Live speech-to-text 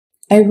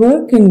I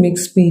work in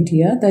mixed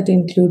media that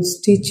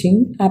includes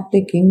teaching,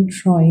 appliquing,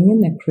 drawing,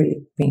 and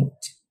acrylic paint.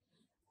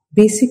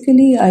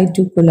 Basically, I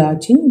do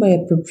collaging by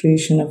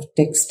appropriation of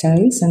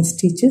textiles and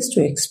stitches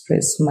to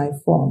express my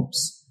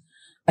forms.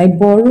 I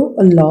borrow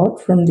a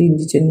lot from the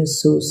indigenous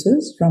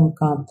sources, from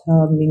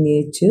Kantha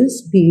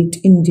miniatures, be it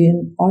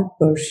Indian or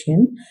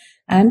Persian,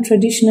 and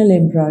traditional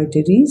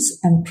embroideries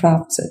and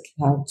crafts at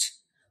large.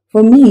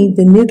 For me,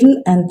 the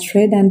needle and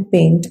thread and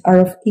paint are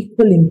of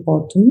equal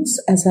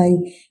importance as I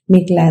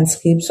make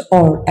landscapes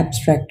or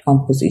abstract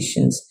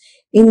compositions.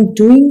 In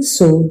doing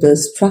so, the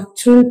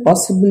structural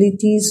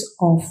possibilities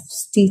of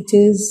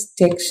stitches,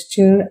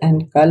 texture,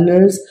 and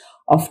colors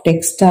of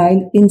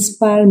textile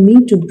inspire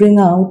me to bring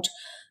out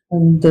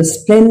the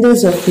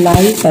splendors of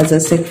life as a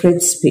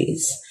sacred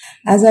space.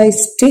 As I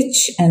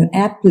stitch and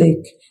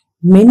applique,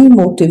 many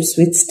motifs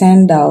which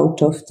stand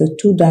out of the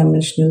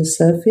two-dimensional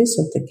surface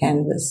of the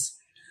canvas.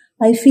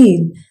 I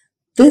feel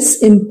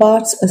this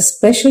imparts a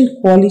special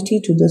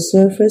quality to the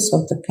surface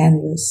of the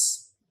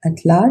canvas.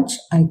 At large,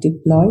 I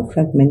deploy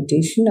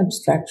fragmentation,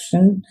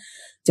 abstraction,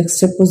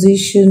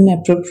 juxtaposition,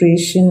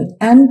 appropriation,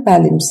 and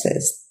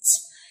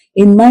palimpsests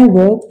in my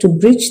work to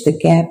bridge the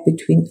gap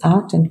between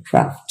art and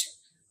craft.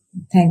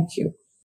 Thank you.